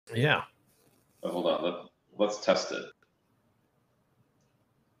Yeah. Hold on. Let's test it.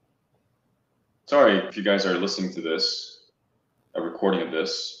 Sorry if you guys are listening to this, a recording of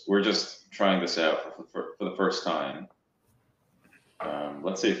this. We're just trying this out for the first time.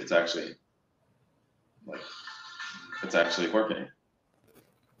 Let's see if it's actually working.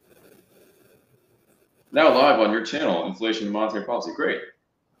 Now live on your channel, Inflation and Monetary Policy. Great. It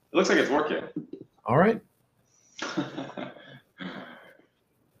looks like it's working. All right.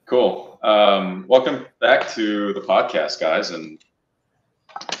 Cool. Welcome back to the podcast, guys. And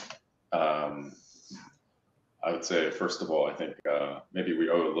I would say, first of all, I think maybe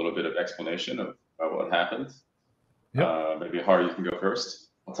we owe a little bit of explanation about what happened. Yep. Maybe Hari, you can go first.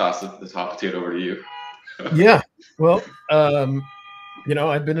 I'll toss the top potato over to you. Yeah. Well,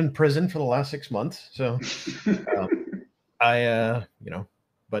 I've been in prison for the last 6 months, so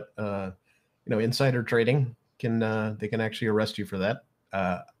insider trading they can actually arrest you for that.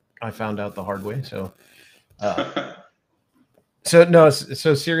 I found out the hard way. So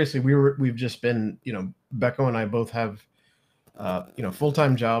seriously, we've just been, Becco and I both have,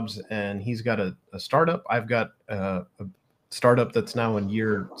 full-time jobs, and he's got a startup. I've got a startup that's now in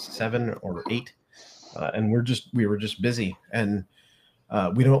year 7 or 8. And we were just busy, and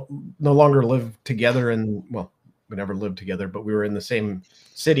we no longer live together. And well, we never lived together, but we were in the same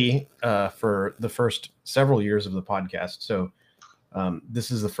city for the first several years of the podcast. So this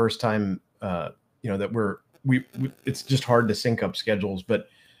is the first time that we it's just hard to sync up schedules. But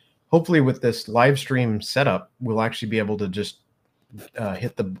hopefully, with this live stream setup, we'll actually be able to just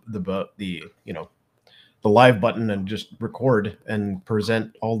hit the live button and just record and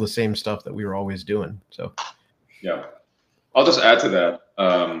present all the same stuff that we were always doing. So, yeah, I'll just add to that.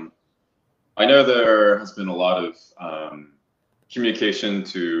 I know there has been a lot of communication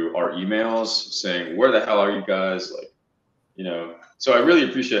to our emails saying, where the hell are you guys? So I really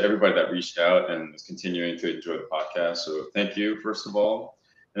appreciate everybody that reached out and is continuing to enjoy the podcast. So thank you, first of all.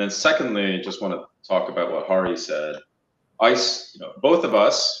 And then secondly, just want to talk about what Hari said. Both of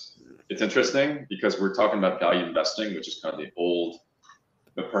us, it's interesting because we're talking about value investing, which is kind of the old,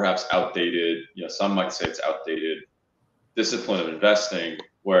 but perhaps outdated, some might say it's outdated discipline of investing,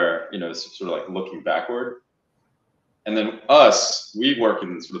 where, it's sort of like looking backward. And then we work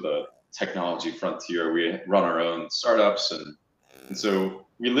in sort of the technology frontier. We run our own startups, and so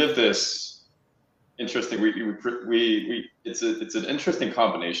we live this interesting. It's an interesting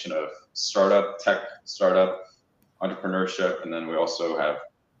combination of startup entrepreneurship, and then we also have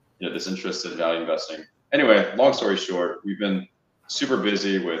this interest in value investing. Anyway, long story short, we've been super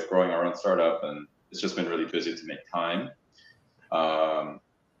busy with growing our own startup, and it's just been really busy to make time.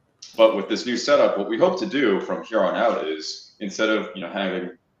 But with this new setup, what we hope to do from here on out is, instead of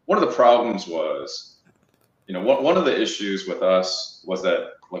having, one of the problems was, one of the issues with us was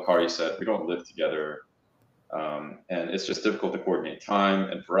that, like Hari said, we don't live together, and it's just difficult to coordinate time.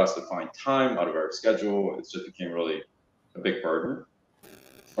 And for us to find time out of our schedule, it just became really a big burden.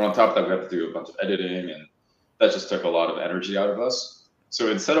 But on top of that, we have to do a bunch of editing, and that just took a lot of energy out of us. So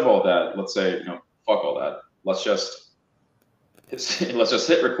instead of all that, let's say, fuck all that. Let's just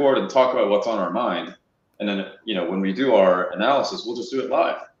hit record and talk about what's on our mind. And then, when we do our analysis, we'll just do it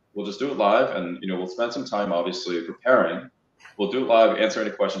live. And, we'll spend some time, obviously, preparing. We'll do it live, answer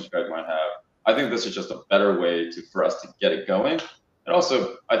any questions you guys might have. I think this is just a better way for us to get it going. And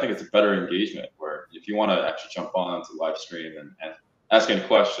also, I think it's a better engagement, where if you want to actually jump on to live stream and ask any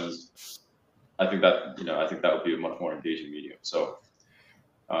questions, I think that would be a much more engaging medium. So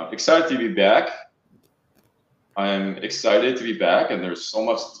excited to be back. I'm excited to be back, and there's so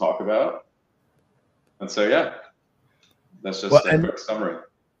much to talk about. And so, yeah, that's just a quick summary.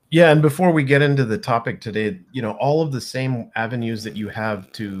 Yeah, and before we get into the topic today, all of the same avenues that you have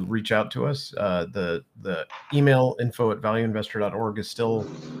to reach out to us, the email info@valueinvestor.org is still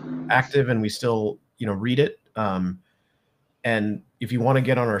active, and we still read it. And if you want to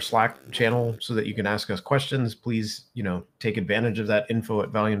get on our Slack channel so that you can ask us questions, please take advantage of that,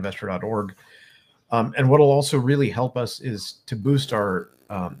 info@valueinvestor.org. And what will also really help us is to boost our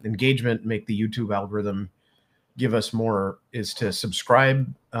engagement, make the YouTube algorithm give us more, is to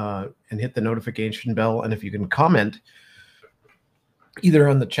subscribe and hit the notification bell. And if you can comment either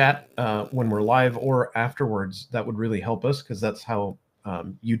on the chat when we're live or afterwards, that would really help us, because that's how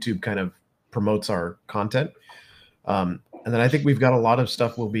YouTube kind of promotes our content. And then I think we've got a lot of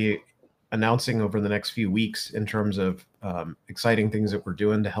stuff we'll be announcing over the next few weeks in terms of exciting things that we're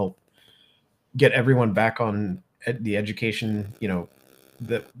doing to help get everyone back on the education.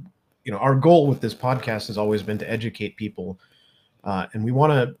 Our goal with this podcast has always been to educate people, and we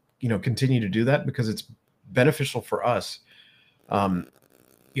want to continue to do that because it's beneficial for us.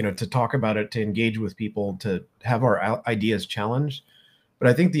 to talk about it, to engage with people, to have our ideas challenged. But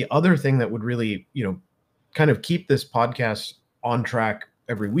I think the other thing that would really, kind of keep this podcast on track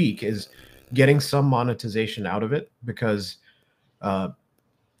every week is getting some monetization out of it, because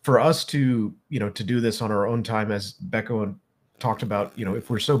for us to do this on our own time, as Becco talked about, if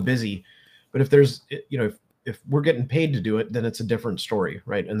we're so busy, but if there's if we're getting paid to do it, then it's a different story,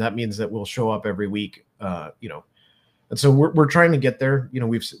 right? And that means that we'll show up every week, and so we're trying to get there.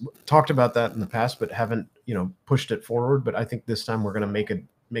 We've talked about that in the past, but haven't pushed it forward. But I think this time we're going to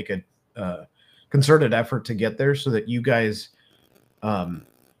make a concerted effort to get there, so that you guys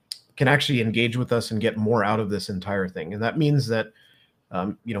can actually engage with us and get more out of this entire thing. And that means that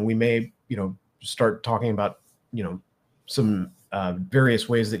we may start talking about some various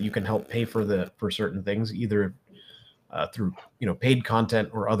ways that you can help pay for certain things, either through paid content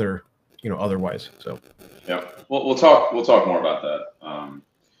or otherwise. So yeah, we'll talk more about that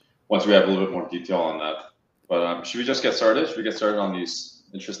once we have a little bit more detail on that. But should we just get started? Should we get started on these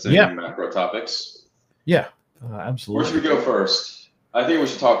interesting macro topics? Yeah, absolutely. Where should we go first? I think we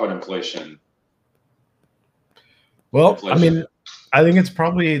should talk about inflation. Well, I mean, I think it's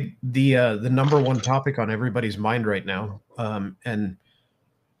probably the number one topic on everybody's mind right now. And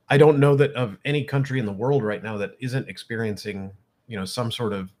I don't know that of any country in the world right now that isn't experiencing, some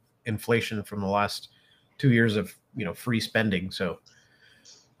sort of inflation from the last 2 years of, free spending. So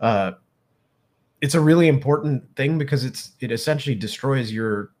it's a really important thing, because it essentially destroys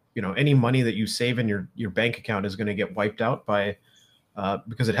your, any money that you save in your bank account is going to get wiped out by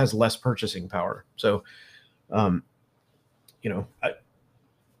because it has less purchasing power. So, I'll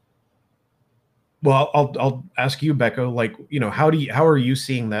ask you, Becco, like, how are you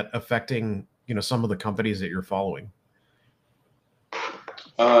seeing that affecting, some of the companies that you're following?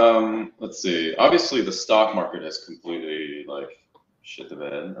 Let's see. Obviously, the stock market has completely shit the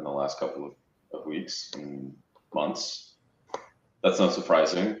bed in the last couple of weeks and months. That's not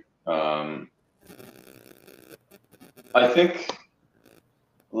surprising. I think,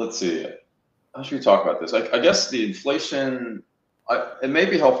 let's see. How should we talk about this? I guess the inflation. It may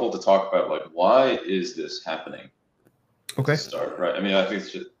be helpful to talk about why is this happening. Okay. To start, right. I mean, I think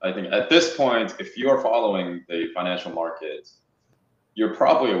at this point, if you are following the financial market, you're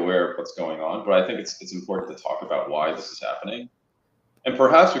probably aware of what's going on. But I think it's important to talk about why this is happening, and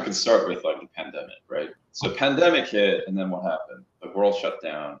perhaps we could start with the pandemic, right? So pandemic hit, and then what happened? The world shut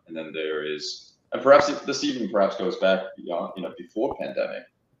down, and then and perhaps this even goes back beyond, before pandemic.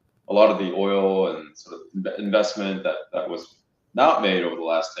 A lot of the oil and sort of investment that was not made over the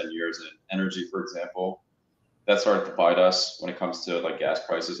last 10 years in energy, for example, that started to bite us when it comes to gas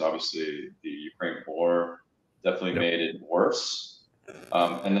prices. Obviously, the Ukraine war definitely made it worse.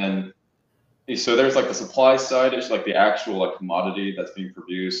 And then, so there's the supply side issue, the actual commodity that's being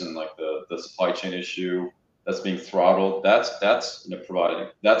produced, and the supply chain issue that's being throttled. That's providing,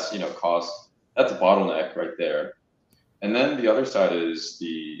 that's cost, that's a bottleneck right there. And then the other side is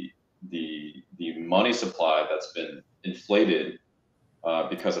the money supply that's been inflated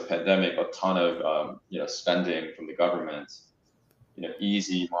because of pandemic, a ton of spending from the government,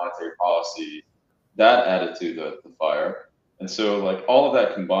 easy monetary policy, that added to the fire. And so all of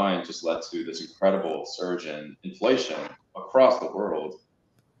that combined just led to this incredible surge in inflation across the world.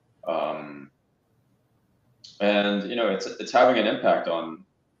 And it's having an impact on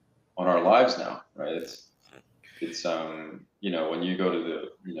our lives now, right? It's when you go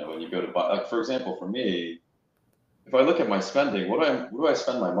to buy, for example, for me, if I look at my spending, what do I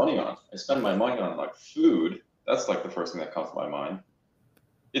spend my money on? I spend my money on food. That's the first thing that comes to my mind.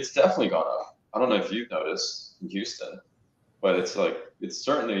 It's definitely gone up. I don't know if you've noticed in Houston, but it's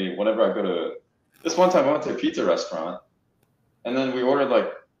certainly, whenever I go to, this one time I went to a pizza restaurant, and then we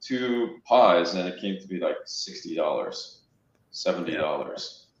ordered 2 pies, and it came to be $60,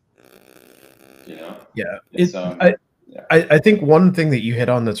 $70. Yeah. I think one thing that you hit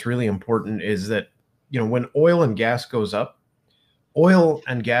on that's really important is that, when oil and gas goes up, oil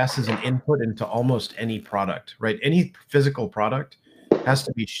and gas is an input into almost any product, right? Any physical product has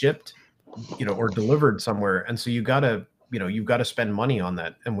to be shipped, or delivered somewhere. And so you've got to spend money on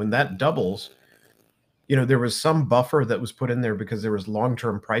that. And when that doubles, there was some buffer that was put in there because there was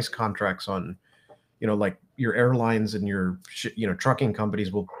long-term price contracts on, your airlines and your, trucking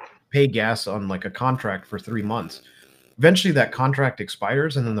companies will pay gas on a contract for 3 months. Eventually that contract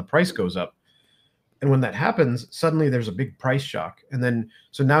expires, and then the price goes up. And when that happens, suddenly there's a big price shock. And then,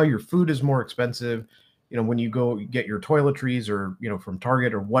 so now your food is more expensive. When you go get your toiletries or, from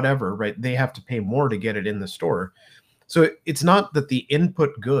Target or whatever, right, they have to pay more to get it in the store. So it's not that the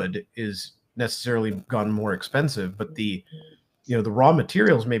input good is necessarily gone more expensive, but the you know, the raw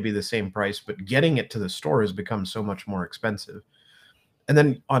materials may be the same price, but getting it to the store has become so much more expensive. And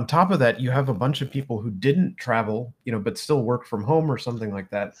then on top of that, you have a bunch of people who didn't travel, you know, but still work from home or something like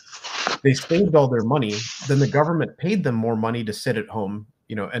that. They saved all their money. Then the government paid them more money to sit at home,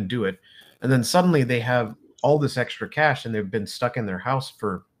 you know, and do it. And then suddenly they have all this extra cash and they've been stuck in their house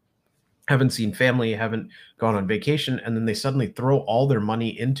for, haven't seen family, haven't gone on vacation. And then they suddenly throw all their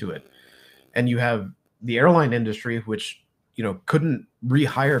money into it. And you have the airline industry, which, you know, couldn't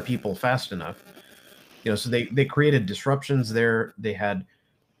rehire people fast enough. You know, so they created disruptions there. They had,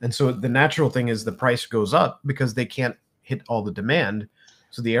 and so the natural thing is the price goes up because they can't hit all the demand.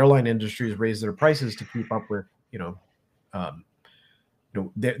 So the airline industries raise their prices to keep up with,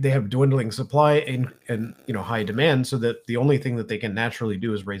 they have dwindling supply and you know, high demand, so that the only thing that they can naturally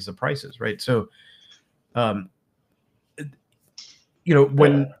do is raise the prices, right? So, you know,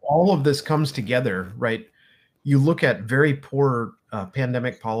 when all of this comes together, right, you look at very poor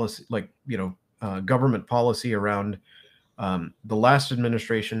pandemic policy, like, you know, government policy around the last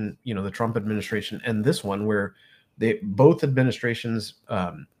administration, you know, the Trump administration, and this one, where both administrations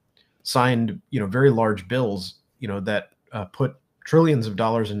signed, you know, very large bills, you know, that put trillions of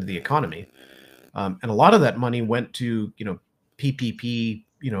dollars into the economy, and a lot of that money went to, you know, PPP,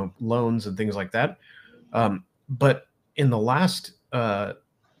 you know, loans and things like that. But in the last,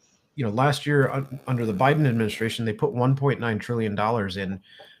 last year under the Biden administration, they put $1.9 trillion in,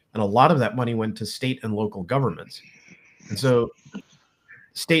 and a lot of that money went to state and local governments. And so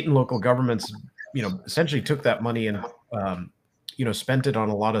state and local governments, you know, essentially took that money and, you know, spent it on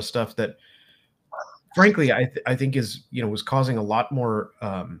a lot of stuff that, frankly, I think is, you know, was causing a lot more,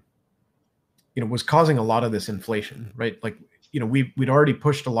 was causing a lot of this inflation, right? Like, you know, we'd already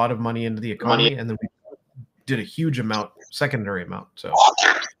pushed a lot of money into the economy, and then we did a huge amount, secondary amount.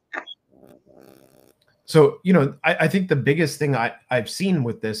 So, you know, I think the biggest thing I've seen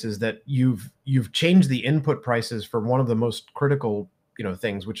with this is that you've changed the input prices for one of the most critical, you know,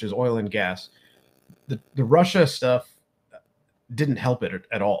 things, which is oil and gas. The Russia stuff didn't help it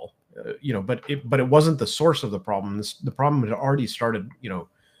at all, you know, but it wasn't the source of the problem. The problem had already started, you know,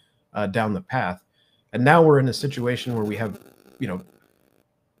 down the path, and now we're in a situation where we have, you know,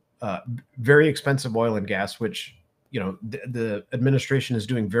 very expensive oil and gas, which, you know, the administration is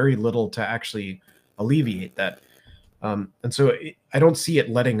doing very little to actually alleviate that. And so I don't see it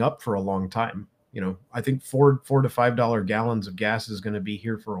letting up for a long time. You know, I think $4 to $5 gallons of gas is going to be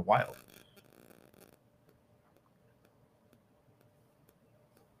here for a while.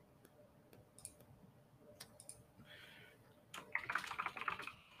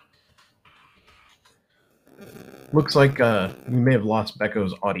 Looks like we may have lost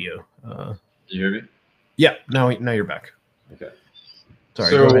Becco's audio. Can you hear me? Yeah, now you're back. Okay.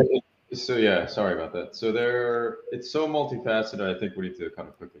 Sorry. So yeah, sorry about that. So it's so multifaceted. I think we need to kind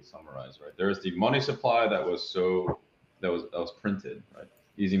of quickly summarize, right? There's the money supply that was printed, right?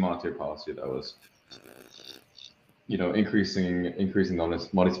 Easy monetary policy that was, you know, increasing the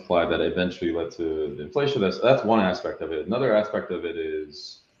money supply that eventually led to the inflation. That's one aspect of it. Another aspect of it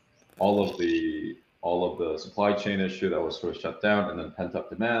is all of the supply chain issue that was sort of shut down, and then pent up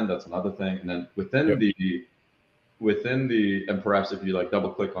demand. That's another thing. And then within the, and perhaps if you like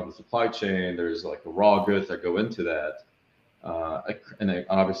double click on the supply chain, there's like the raw goods that go into that. And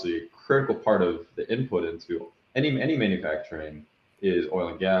obviously a critical part of the input into any manufacturing is oil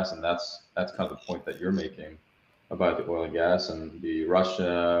and gas. And that's kind of the point that you're making about the oil and gas, and the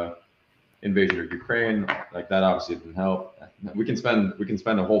Russia invasion of Ukraine. Like, that obviously didn't help. We can spend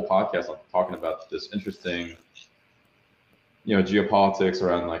a whole podcast on talking about this interesting, you know, geopolitics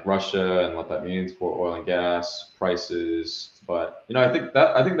around like Russia and what that means for oil and gas prices. But, you know, I think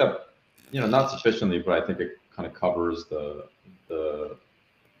that, you know, not sufficiently, but I think it kind of covers the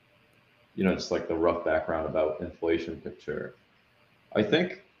you know, just like the rough background about inflation picture. I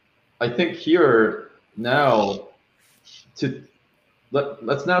think here now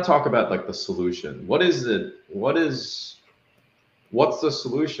let's now talk about like the solution. What is it? What's the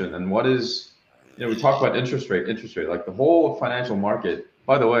solution? And what is, you know, we talk about interest rate, like the whole financial market.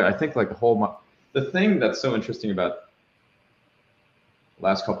 By the way, I think like the thing that's so interesting about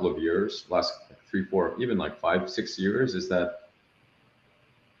last couple of years, last 3, 4, even like 5, 6 years, is that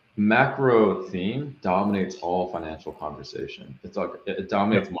macro theme dominates all financial conversation. It's like it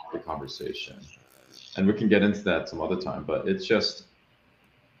dominates market conversation, and we can get into that some other time. But it's just,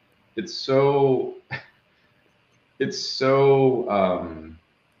 it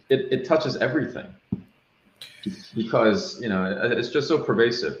touches everything, because, you know, it's just so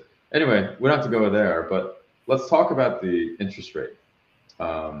pervasive. Anyway, we don't have to go there, but let's talk about the interest rate,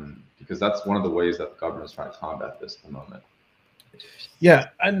 because that's one of the ways that the government is trying to combat this at the moment. Yeah,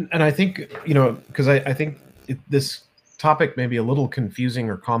 and I think, because I think this topic may be a little confusing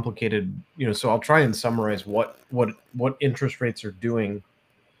or complicated, so I'll try and summarize what interest rates are doing.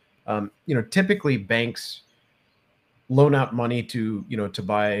 Typically banks loan out money to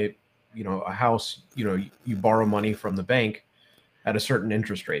buy, a house. You borrow money from the bank at a certain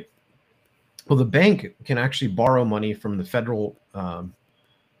interest rate. Well, the bank can actually borrow money from the federal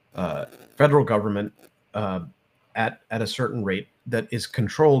government uh, at a certain rate that is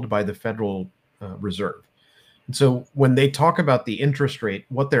controlled by the Federal Reserve. And so when they talk about the interest rate,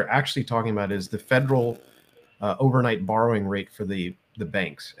 what they're actually talking about is the federal overnight borrowing rate for the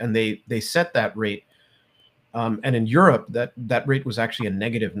banks, and they set that rate. And in Europe, that rate was actually a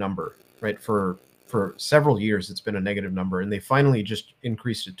negative number, right? For several years, it's been a negative number, and they finally just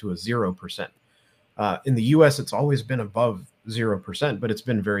increased it to a 0%. In the U.S., it's always been above 0%, but it's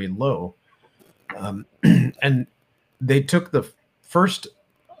been very low. And they took the first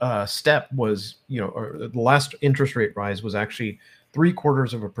step was, or the last interest rate rise was actually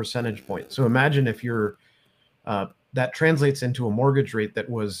 3/4 of a percentage point. So imagine if you're that translates into a mortgage rate that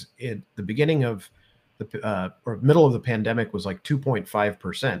was in the beginning of the or middle of the pandemic was like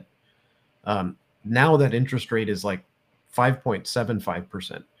 2.5%. Now that interest rate is like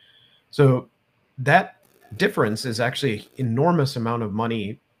 5.75%. So that difference is actually enormous amount of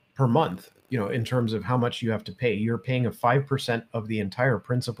money per month, in terms of how much you have to pay. You're paying a 5% of the entire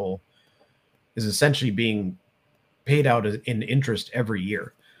principal is essentially being paid out in interest every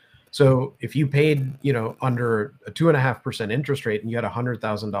year. So if you paid, under a 2.5% interest rate and you had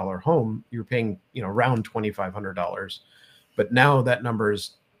 $100,000 home, you're paying, around $2,500. But now that number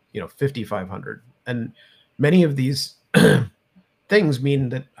is, 5,500. And many of these things mean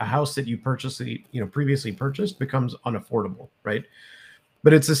that a house that you purchased, previously purchased, becomes unaffordable, right?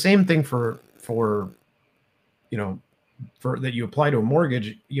 But it's the same thing for that you apply to a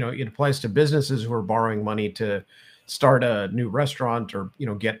mortgage. It applies to businesses who are borrowing money to start a new restaurant or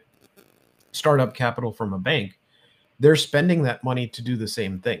get startup capital from a bank. They're spending that money to do the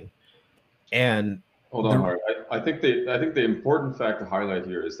same thing. And hold on, Hart. I think the important fact to highlight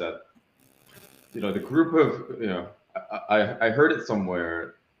here is that the group of I heard it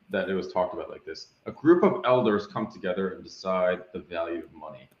somewhere that it was talked about like this: a group of elders come together and decide the value of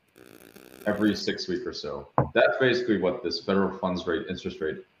money every 6 weeks or so. That's basically what this federal funds rate interest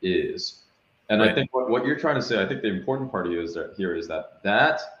rate is. And right. I think what you're trying to say, I think the important part here is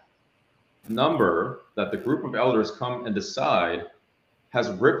that number that the group of elders come and decide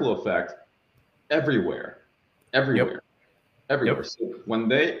has ripple effect everywhere. Yep. Everywhere. So when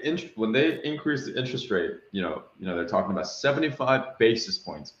they increase the interest rate, they're talking about 75 basis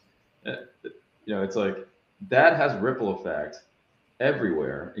points. It's like that has ripple effect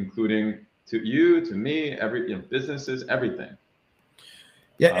everywhere, including to you, to me, businesses, everything.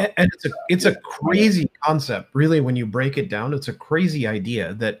 Yeah, and it's a crazy concept, really. When you break it down, it's a crazy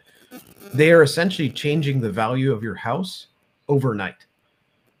idea that they are essentially changing the value of your house overnight,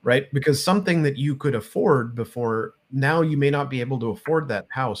 right? Because something that you could afford before, now you may not be able to afford that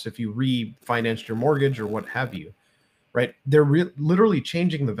house if you refinanced your mortgage or what have you, right? They're literally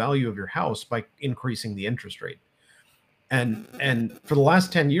changing the value of your house by increasing the interest rate. And for the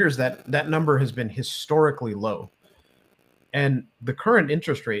last 10 years, that number has been historically low. And the current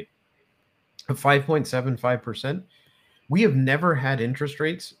interest rate of 5.75%, we have never had interest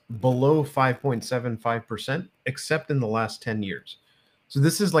rates below 5.75% except in the last 10 years. So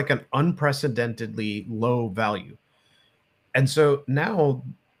this is like an unprecedentedly low value. And so now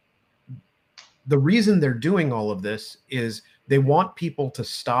the reason they're doing all of this is they want people to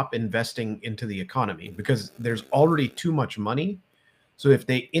stop investing into the economy because there's already too much money. So if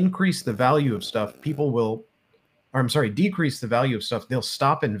they increase the value of stuff, decrease the value of stuff, they'll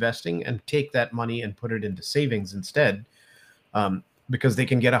stop investing and take that money and put it into savings instead, because they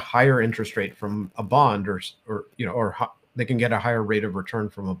can get a higher interest rate from a bond, or they can get a higher rate of return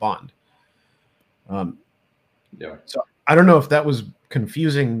from a bond. Yeah. So I don't know if that was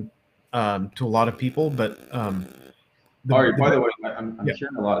confusing to a lot of people, but all right. By the way, I'm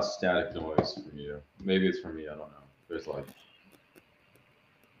hearing a lot of static noise from you. Maybe it's from me. I don't know. There's like.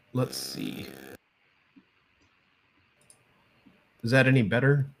 Let's see. Is that any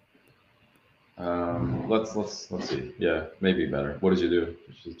better? Let's see. Yeah, maybe better. What did you do?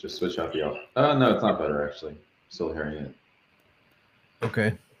 Just switch out the out. No, it's not better actually. Still hearing it.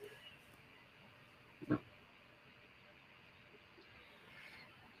 Okay.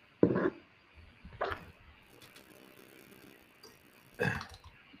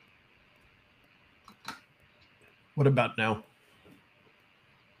 What about now?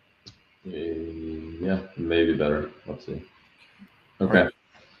 Yeah, maybe better. Let's see. Okay.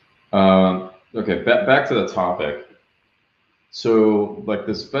 Okay. Back to the topic. So, like,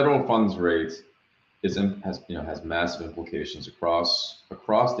 this federal funds rate has massive implications across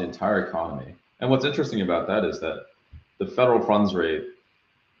the entire economy. And what's interesting about that is that the federal funds rate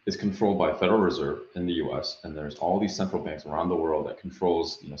is controlled by Federal Reserve in the U.S. and there's all these central banks around the world that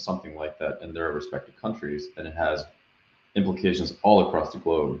controls something like that in their respective countries, and it has implications all across the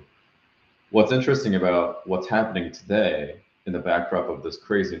globe. What's interesting about what's happening today in the backdrop of this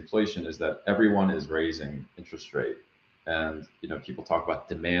crazy inflation is that everyone is raising interest rate, and people talk about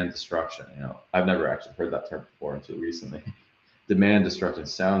demand destruction. I've never actually heard that term before until recently. Demand destruction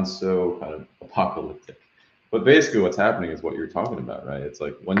sounds so kind of apocalyptic. But basically what's happening is what you're talking about, right? It's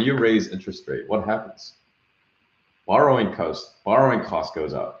like when you raise interest rate, what happens? Borrowing cost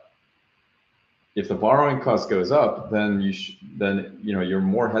goes up. If the borrowing cost goes up, then you're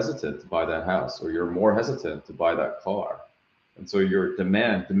more hesitant to buy that house, or you're more hesitant to buy that car. And so your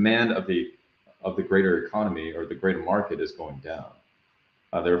demand of the greater economy or the greater market is going down.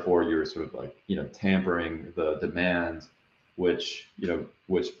 Therefore, you're sort of like tampering the demand, which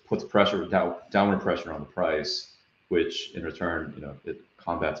puts downward pressure on the price, which in return it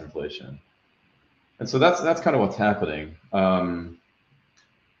combats inflation. And so that's kind of what's happening.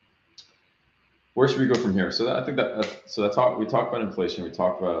 Where should we go from here? So I think we talked about inflation, we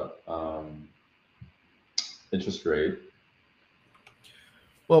talked about interest rate.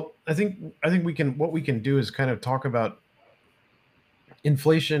 Well, I think what we can do is kind of talk about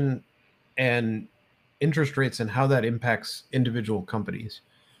inflation and interest rates and how that impacts individual companies,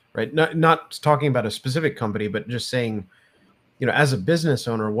 right? Not talking about a specific company, but just saying, as a business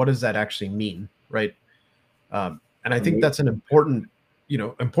owner, what does that actually mean, right? And I think that's an important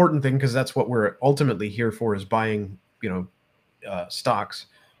thing, because that's what we're ultimately here for, is buying, stocks,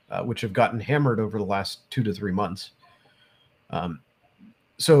 which have gotten hammered over the last 2 to 3 months.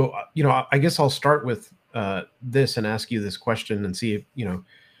 So, I guess I'll start with this and ask you this question and see if,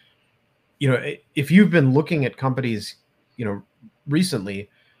 if you've been looking at companies, recently.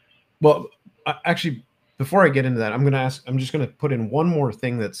 Well, actually, before I get into that, I'm just going to put in one more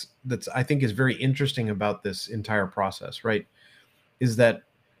thing that's I think is very interesting about this entire process, right? Is that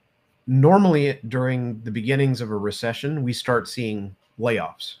normally during the beginnings of a recession, we start seeing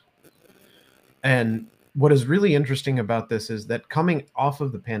layoffs. And what is really interesting about this is that coming off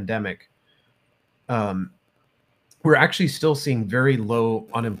of the pandemic, we're actually still seeing very low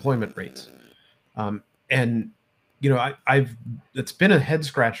unemployment rates. And it's been a head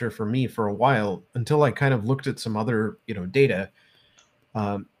scratcher for me for a while, until I kind of looked at some other data.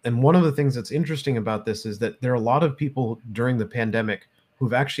 And one of the things that's interesting about this is that there are a lot of people during the pandemic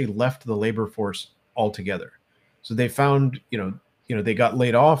who've actually left the labor force altogether. So they found they got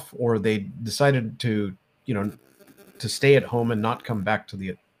laid off, or they decided to stay at home and not come back to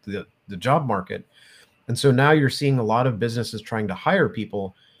the job market. And so now you're seeing a lot of businesses trying to hire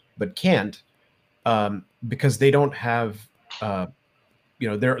people, but can't, because they don't have, the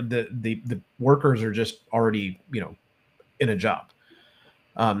workers are just already, in a job.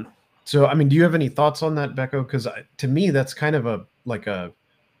 So, I mean, do you have any thoughts on that, Becco? Because to me, that's kind of and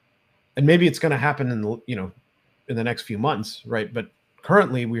maybe it's going to happen in the next few months, right? But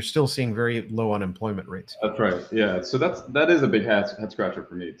currently, we're still seeing very low unemployment rates. That's right. Yeah. So that is a big head scratcher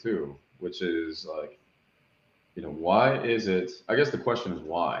for me too, which is like, why is it? I guess the question is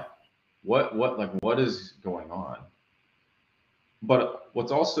why. What is going on? But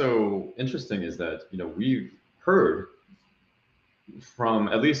what's also interesting is that we've heard from,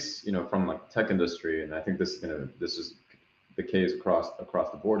 at least from like tech industry, and I think this is the case across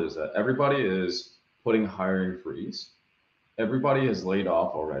the board, is that everybody is putting hiring freeze. Everybody has laid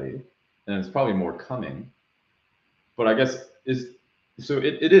off already, and it's probably more coming. But I guess it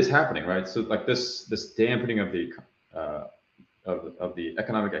is happening, right? So like this dampening of the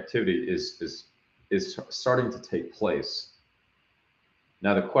economic activity is starting to take place.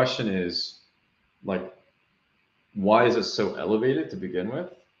 Now the question is, like, why is it so elevated to begin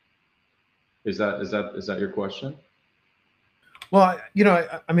with? Is that your question? Well,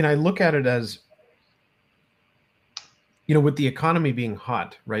 I mean, I look at it as, with the economy being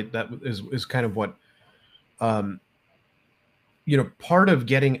hot, right? That is kind of what, part of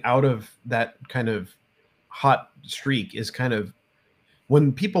getting out of that kind of hot streak is kind of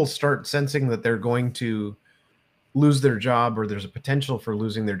when people start sensing that they're going to lose their job, or there's a potential for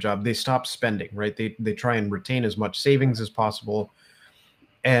losing their job, they stop spending, right? They try and retain as much savings as possible,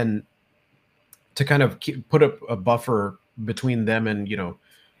 and to kind of put a buffer between them and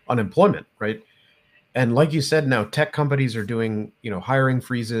unemployment, right? And like you said, now tech companies are doing, hiring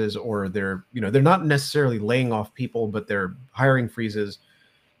freezes, or they're not necessarily laying off people, but they're hiring freezes.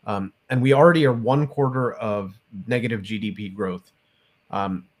 And we already are 1 quarter of negative GDP growth.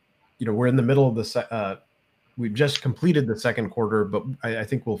 We're in the middle of we've just completed the second quarter, but I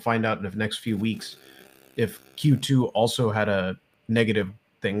think we'll find out in the next few weeks if Q2 also had a negative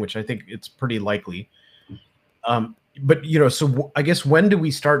thing, which I think it's pretty likely. But so I guess, when do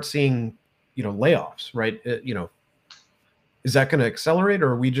we start seeing layoffs, right? Is that going to accelerate,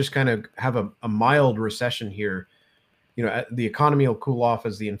 or are we just kind of have a mild recession here? The economy will cool off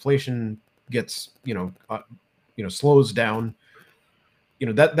as the inflation gets slows down.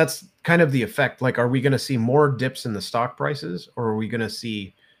 That's kind of the effect. Like, are we going to see more dips in the stock prices, or are we going to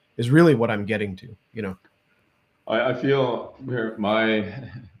see, is really what I'm getting to. I feel my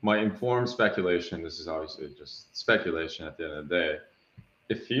informed speculation, this is obviously just speculation at the end of the day,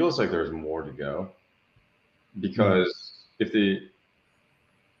 it feels like there's more to go, because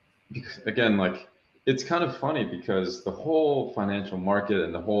again, like, it's kind of funny because the whole financial market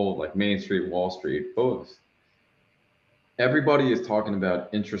and the whole, like, Main Street, Wall Street, both, everybody is talking about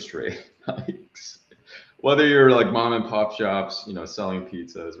interest rate hikes. Whether you're like mom and pop shops, selling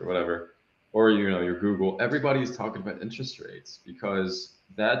pizzas or whatever, or your Google, everybody's talking about interest rates, because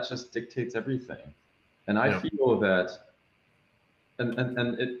that just dictates everything. And I feel that,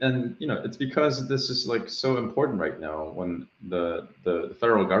 and it's because this is, like, so important right now, when the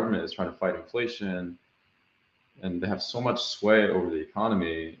federal government is trying to fight inflation, and they have so much sway over the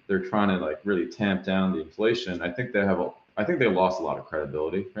economy. They're trying to, like, really tamp down the inflation. I think they lost a lot of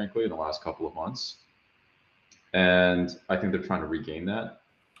credibility, frankly, in the last couple of months. And I think they're trying to regain that.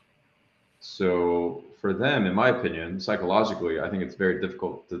 So for them, in my opinion, psychologically, I think it's very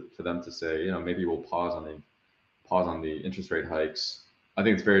difficult for them to say, maybe we'll pause on the interest rate hikes. I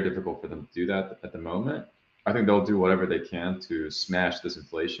think it's very difficult for them to do that at the moment. I think they'll do whatever they can to smash this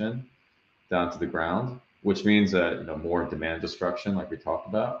inflation down to the ground, which means that, more demand destruction, like we talked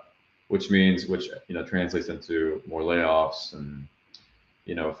about, which translates into more layoffs and,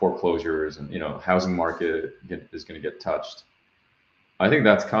 foreclosures, and, housing market is going to get touched. I think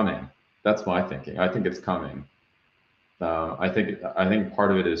that's coming. That's my thinking. I think it's coming. I think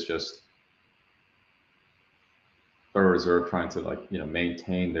part of it is just Federal Reserve trying to, like,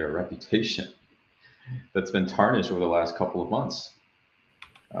 maintain their reputation that's been tarnished over the last couple of months.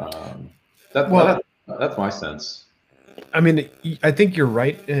 That's my sense. I mean, I think you're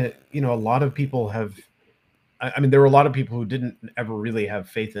right. A lot of people have. I mean, there were a lot of people who didn't ever really have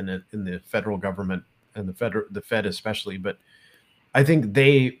faith in it, in the federal government and the Fed especially. But I think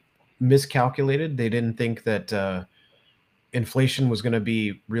they miscalculated. They didn't think that inflation was going to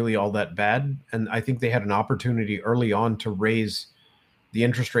be really all that bad, and I think they had an opportunity early on to raise the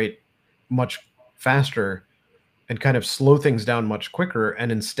interest rate much faster and kind of slow things down much quicker,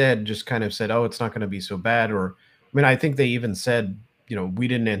 and instead just kind of said, oh, it's not going to be so bad. Or, I mean, I think they even said, we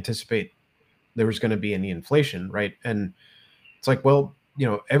didn't anticipate there was going to be any inflation, right? And it's like, well,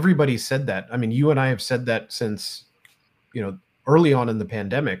 everybody said that. I mean, you and I have said that since, early on in the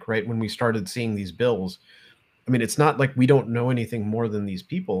pandemic, right? When we started seeing these bills. I mean, it's not like we don't know anything more than these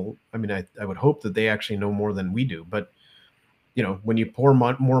people. I mean, I would hope that they actually know more than we do. But, when you pour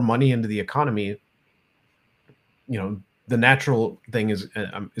more money into the economy, the natural thing is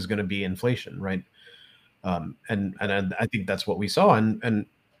going to be inflation, right? And I think that's what we saw. And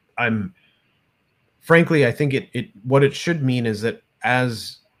frankly, I think what it should mean is that,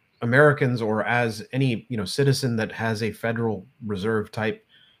 as Americans, or as any citizen that has a Federal Reserve type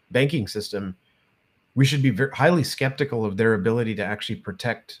banking system, we should be highly skeptical of their ability to actually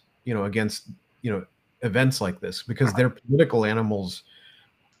protect against events like this, because they're political animals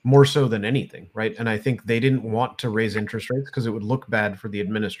more so than anything, right? And I think they didn't want to raise interest rates because it would look bad for the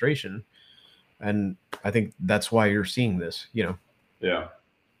administration, and I think that's why you're seeing this. Yeah.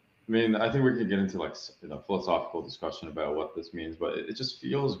 I mean, I think we could get into, like, philosophical discussion about what this means, but it just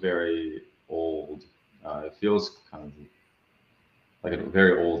feels very old. It feels kind of like a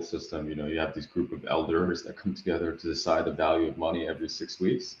very old system. You have this group of elders that come together to decide the value of money every 6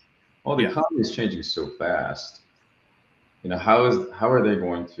 weeks. Well, the economy is changing so fast. How are they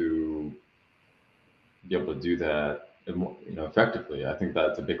going to be able to do that, effectively? I think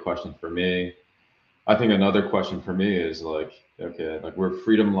that's a big question for me. I think another question for me is, like, okay, like, we're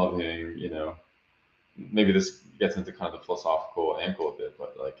freedom loving, maybe this gets into kind of the philosophical angle a bit,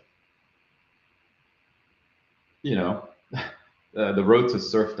 but, like, the road to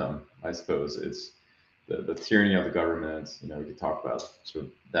serfdom, I suppose, it's the tyranny of the government. We could talk about sort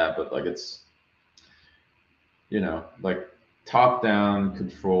of that, but, like, it's, like, top down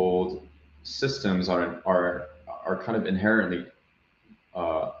controlled systems are kind of inherently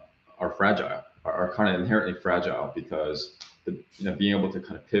are fragile, are kind of inherently fragile because being able to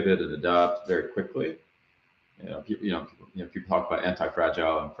kind of pivot and adapt very quickly. People talk about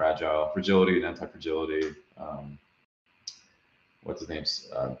anti-fragile and fragile, fragility and anti-fragility. What's his name?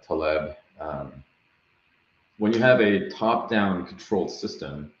 Taleb. When you have a top-down controlled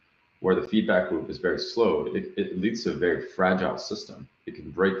system where the feedback loop is very slow, it leads to a very fragile system. It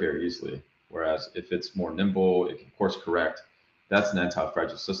can break very easily. Whereas if it's more nimble, it can course correct. That's an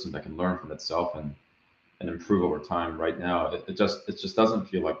anti-fragile system that can learn from itself and improve over time. Right now, it just doesn't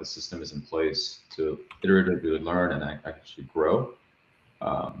feel like the system is in place to iteratively learn and actually grow.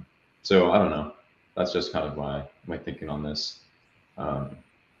 So I don't know. That's just kind of my thinking on this.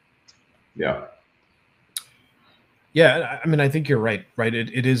 Yeah. Yeah, I mean, I think you're right. Right,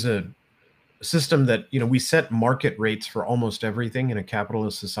 it is a system that we set market rates for almost everything in a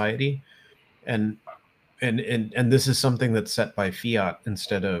capitalist society, and this is something that's set by fiat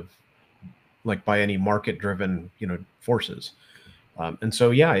instead of like by any market driven forces. And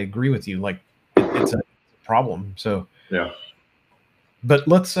so yeah, I agree with you. Like it's a problem. So yeah. But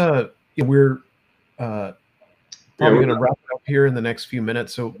let's we're probably going to wrap it up here in the next few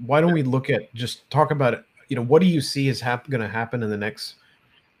minutes. So why don't we look at just talk about it? What do you see is going to happen in the next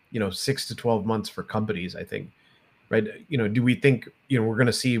 6 to 12 months for companies? I think, right? Do we think we're going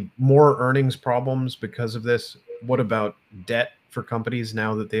to see more earnings problems because of this? What about debt for companies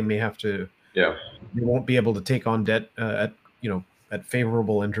now that they may have to? Yeah, they won't be able to take on debt at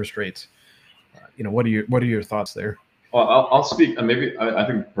favorable interest rates. What are your thoughts there? Well, I'll speak, and maybe I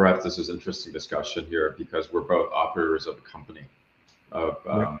think perhaps this is an interesting discussion here because we're both operators of a company, of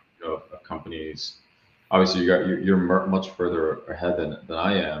companies. Obviously, you're much further ahead than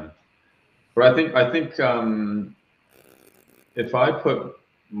I am, but I think if I put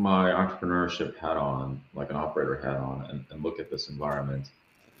my entrepreneurship hat on, like an operator hat on, and look at this environment,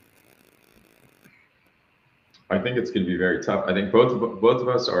 I think it's going to be very tough. I think both of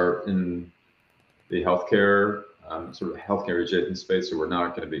us are in the healthcare sort of healthcare adjacent space, so we're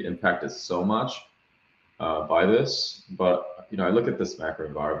not going to be impacted so much by this. But I look at this macro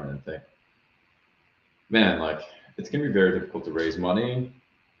environment and think, man, like it's going to be very difficult to raise money.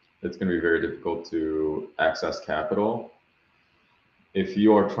 It's going to be very difficult to access capital. If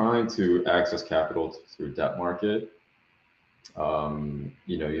you are trying to access capital through debt market,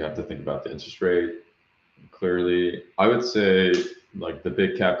 you have to think about the interest rate. Clearly, I would say like the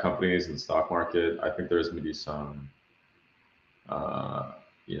big cap companies in the stock market, I think there's going to be some, I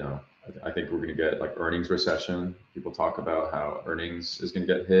think we're going to get like earnings recession. People talk about how earnings is going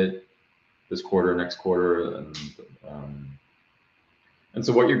to get hit this quarter, next quarter, and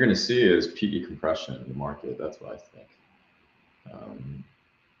so what you're going to see is PE compression in the market. That's what I think.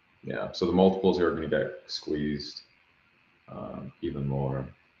 So the multiples are going to get squeezed even more.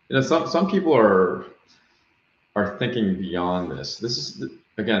 Some people are thinking beyond this. This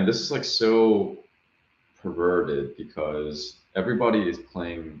is like so perverted because everybody is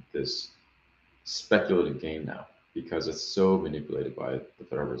playing this speculative game now because it's so manipulated by the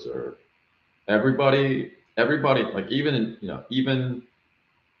Federal Reserve. Everybody, like even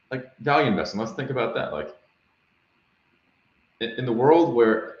like value investing. Let's think about that. Like in the world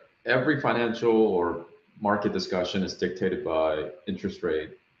where every financial or market discussion is dictated by interest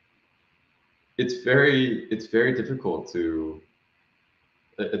rate, it's very difficult to.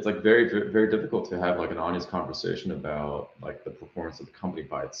 It's like very, very difficult to have like an honest conversation about like the performance of the company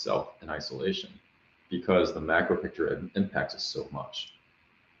by itself in isolation, because the macro picture impacts us so much.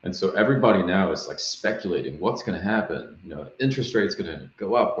 And so everybody now is like speculating what's going to happen. Interest rate's going to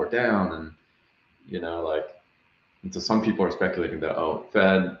go up or down, and and so some people are speculating that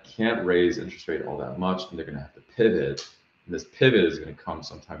Fed can't raise interest rate all that much, and they're going to have to pivot. And this pivot is going to come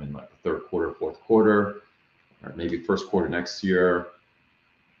sometime in like the third quarter, fourth quarter, or maybe first quarter next year.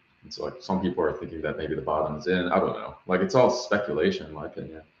 And so like some people are thinking that maybe the bottom is in. I don't know. Like it's all speculation in my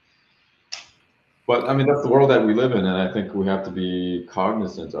opinion. But I mean, that's the world that we live in, and I think we have to be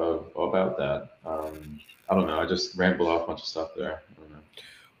cognizant about that. I don't know. I just rambled off a bunch of stuff there. I don't know.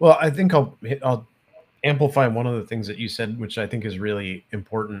 Well, I think I'll amplify one of the things that you said, which I think is really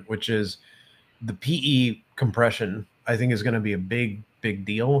important, which is the PE compression. I think is going to be a big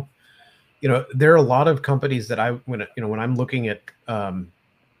deal. There are a lot of companies that when I'm looking at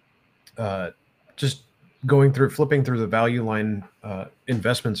just flipping through the Value Line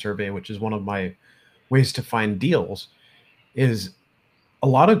investment survey, which is one of my ways to find deals, is a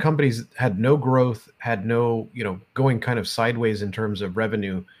lot of companies had no growth, had no, going kind of sideways in terms of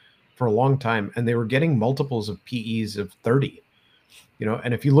revenue for a long time. And they were getting multiples of PEs of 30.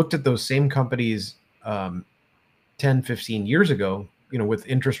 And if you looked at those same companies 10, 15 years ago, with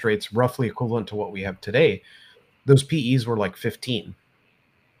interest rates roughly equivalent to what we have today, those PEs were like 15,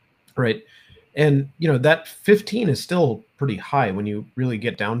 right? And that 15 is still pretty high when you really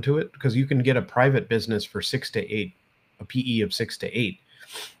get down to it, because you can get a private business for 6 to 8, a PE of 6 to 8.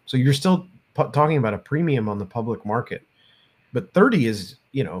 So you're still talking about a premium on the public market. But 30 is,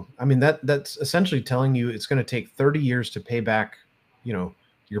 that's essentially telling you it's going to take 30 years to pay back,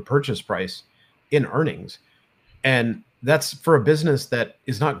 your purchase price in earnings. And that's for a business that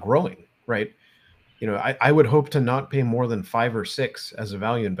is not growing, right? I would hope to not pay more than 5 or 6 as a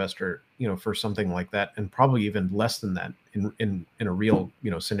value investor, for something like that, and probably even less than that in a real,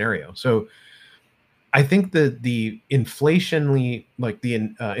 scenario. So I think that the inflated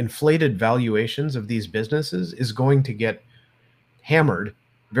valuations of these businesses is going to get hammered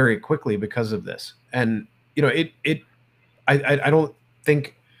very quickly because of this. And I don't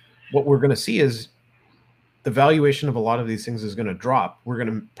think what we're going to see is the valuation of a lot of these things is going to drop. We're going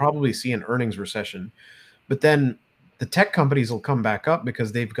to probably see an earnings recession, but then the tech companies will come back up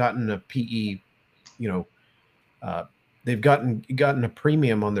because they've gotten a PE, they've gotten a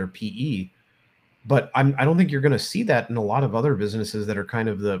premium on their PE. But I don't think you're going to see that in a lot of other businesses that are kind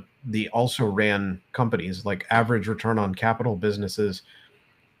of the also ran companies, like average return on capital businesses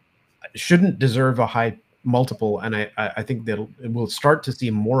shouldn't deserve a high multiple. And I think that we'll start to see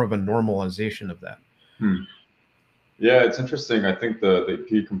more of a normalization of that. Yeah, it's interesting. I think the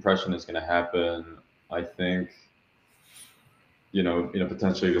PE compression is going to happen. I think,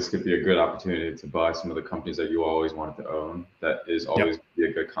 potentially this could be a good opportunity to buy some of the companies that you always wanted to own. That is always be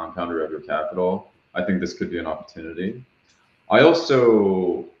a good compounder of your capital. I think this could be an opportunity. I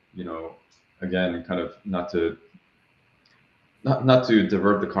also, again, kind of not to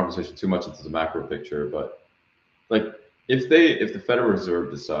divert the conversation too much into the macro picture, but like if the Federal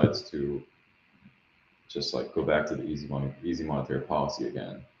Reserve decides to just like go back to the easy monetary policy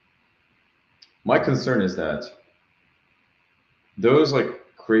again, my concern is that those like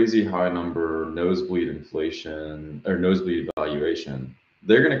crazy high number nosebleed inflation or nosebleed valuation,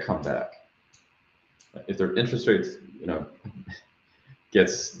 they're going to come back. If their interest rates,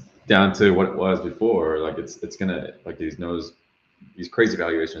 gets down to what it was before, like it's gonna, like these crazy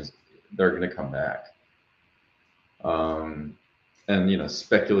valuations, they're gonna come back. And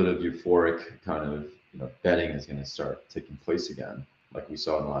speculative euphoric kind of betting is gonna start taking place again, like we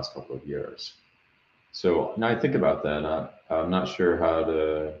saw in the last couple of years. So now I think about that, I'm not sure how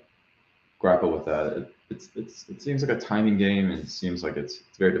to grapple with that. It seems like a timing game, and it seems like it's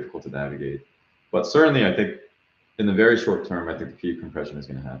very difficult to navigate. But certainly, I think in the very short term, I think the PE compression is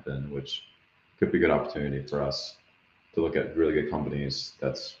going to happen, which could be a good opportunity for us to look at really good companies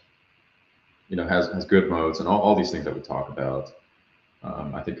that's, has good modes and all these things that we talk about.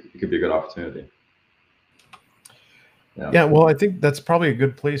 I think it could be a good opportunity. Yeah, well, I think that's probably a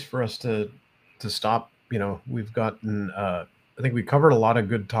good place for us to stop. We've gotten, I think we covered a lot of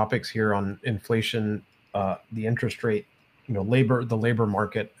good topics here on inflation, the interest rate, the labor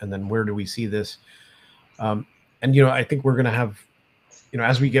market, and then where do we see this? And I think we're going to have,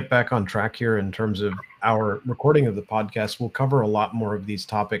 as we get back on track here in terms of our recording of the podcast, we'll cover a lot more of these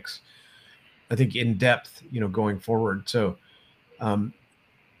topics, I think, in depth, going forward. So,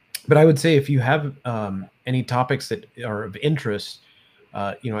 but I would say if you have any topics that are of interest,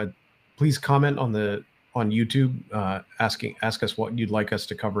 please comment on YouTube, ask us what you'd like us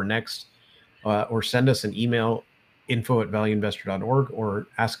to cover next, or send us an email, info@valueinvestor.org, or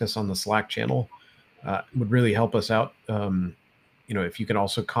ask us on the Slack channel. It would really help us out. If you can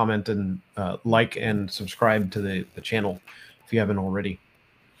also comment and like and subscribe to the channel if you haven't already.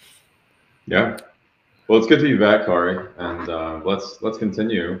 Yeah. Well, it's good to be back, Kari, and let's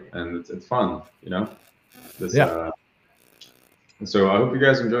continue. And it's fun, And so I hope you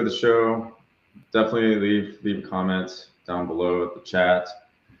guys enjoyed the show. Definitely leave a comment down below at the chat.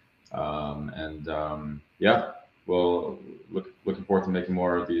 Yeah, well, looking forward to making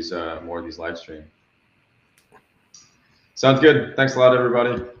more of these live streams. Sounds good. Thanks a lot,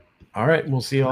 everybody. All right, we'll see you all.